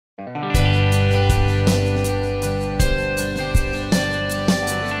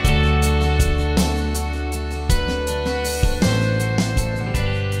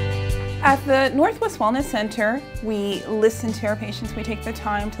At the Northwest Wellness Center, we listen to our patients, we take the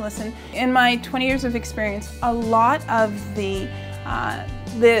time to listen. In my 20 years of experience, a lot of the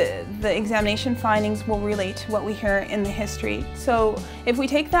examination findings will relate to what we hear in the history. So if we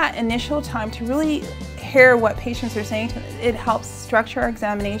take that initial time to really hear what patients are saying, it helps structure our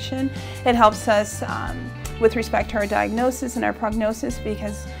examination. It helps us with respect to our diagnosis and our prognosis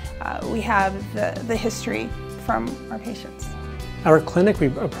because we have the history from our patients. Our clinic, we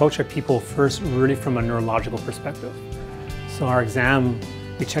approach our people first really from a neurological perspective. So our exam,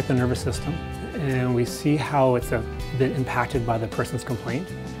 we check the nervous system and we see how it's a bit impacted by the person's complaint.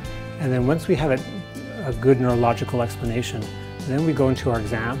 And then once we have a good neurological explanation, then we go into our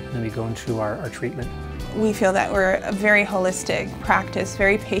exam and then we go into our treatment. We feel that we're a very holistic practice,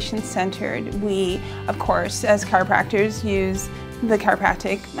 very patient-centered. We, of course, as chiropractors, use the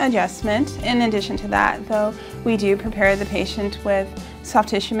chiropractic adjustment. In addition to that, though, we do prepare the patient with soft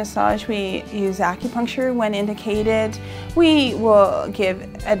tissue massage. We use acupuncture when indicated. We will give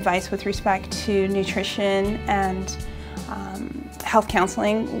advice with respect to nutrition and health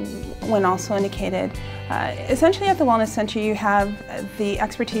counseling when also indicated. Essentially at the Wellness Center you have the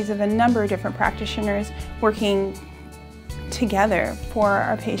expertise of a number of different practitioners working together for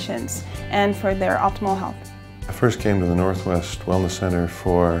our patients and for their optimal health. I first came to the Northwest Wellness Center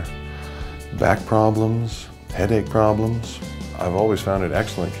for back problems, headache problems. I've always found it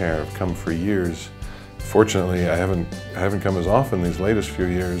excellent care. I've come for years. Fortunately, I haven't come as often these latest few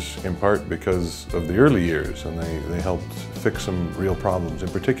years, in part because of the early years, and they helped fix some real problems, in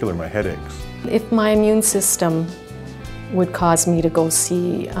particular my headaches. If my immune system would cause me to go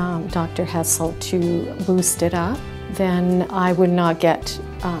see Dr. Hessel to boost it up, then I would not get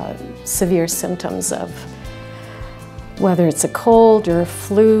severe symptoms of whether it's a cold or a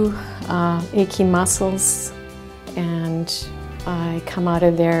flu, achy muscles, and I come out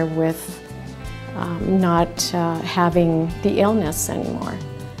of there with not having the illness anymore.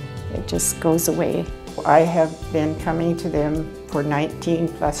 It just goes away. I have been coming to them for 19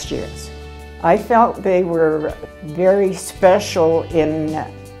 plus years. I felt they were very special in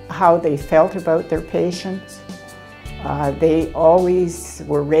how they felt about their patients. They always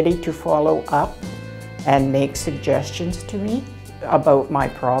were ready to follow up and make suggestions to me about my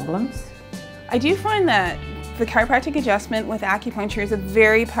problems. I do find that the chiropractic adjustment with acupuncture is a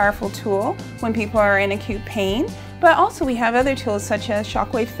very powerful tool when people are in acute pain, but also we have other tools such as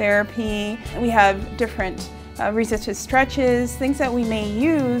shockwave therapy. We have different resisted stretches, things that we may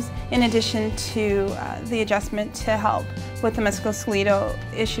use in addition to the adjustment to help with the musculoskeletal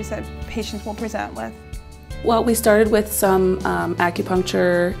issues that patients will present with. Well, we started with some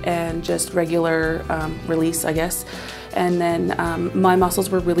acupuncture and just regular release, I guess, and then my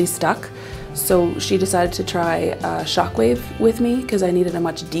muscles were really stuck. So she decided to try shockwave with me because I needed a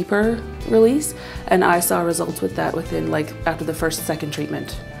much deeper release, and I saw results with that within after the second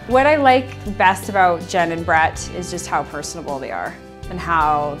treatment. What I like best about Jen and Brett is just how personable they are and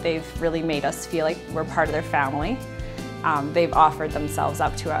how they've really made us feel like we're part of their family. They've offered themselves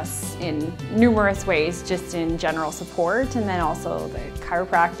up to us in numerous ways, just in general support, and then also the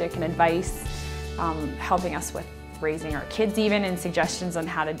chiropractic and advice, helping us with raising our kids even, and suggestions on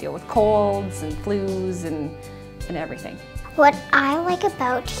how to deal with colds and flus and everything. What I like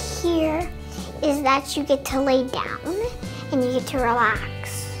about here is that you get to lay down and you get to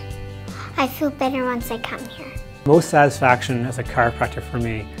relax. I feel better once I come here. Most satisfaction as a chiropractor for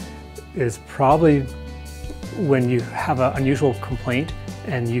me is probably when you have an unusual complaint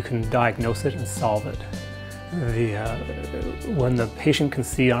and you can diagnose it and solve it. When the patient can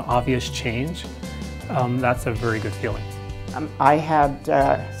see an obvious change, that's a very good feeling. I had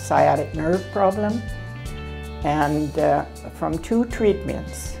a sciatic nerve problem, and from 2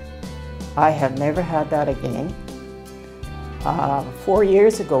 treatments, I have never had that again. 4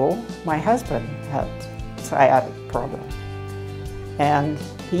 years ago, my husband had sciatic problem, and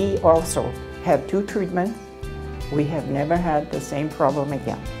he also had 2 treatments. We have never had the same problem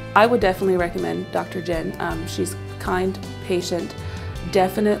again. I would definitely recommend Dr. Jen. She's kind, patient,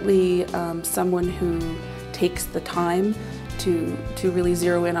 definitely someone who takes the time to really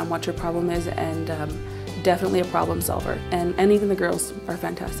zero in on what your problem is, and definitely a problem solver. And even the girls are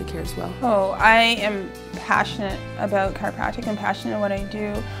fantastic here as well. Oh, I am passionate about chiropractic. I'm passionate in what I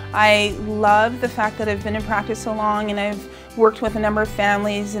do. I love the fact that I've been in practice so long, and I've worked with a number of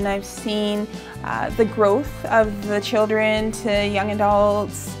families, and I've seen the growth of the children to young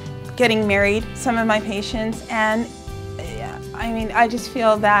adults, getting married, some of my patients, and I mean, I just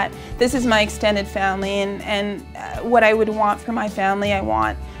feel that this is my extended family, and what I would want for my family, I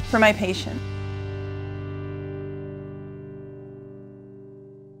want for my patient.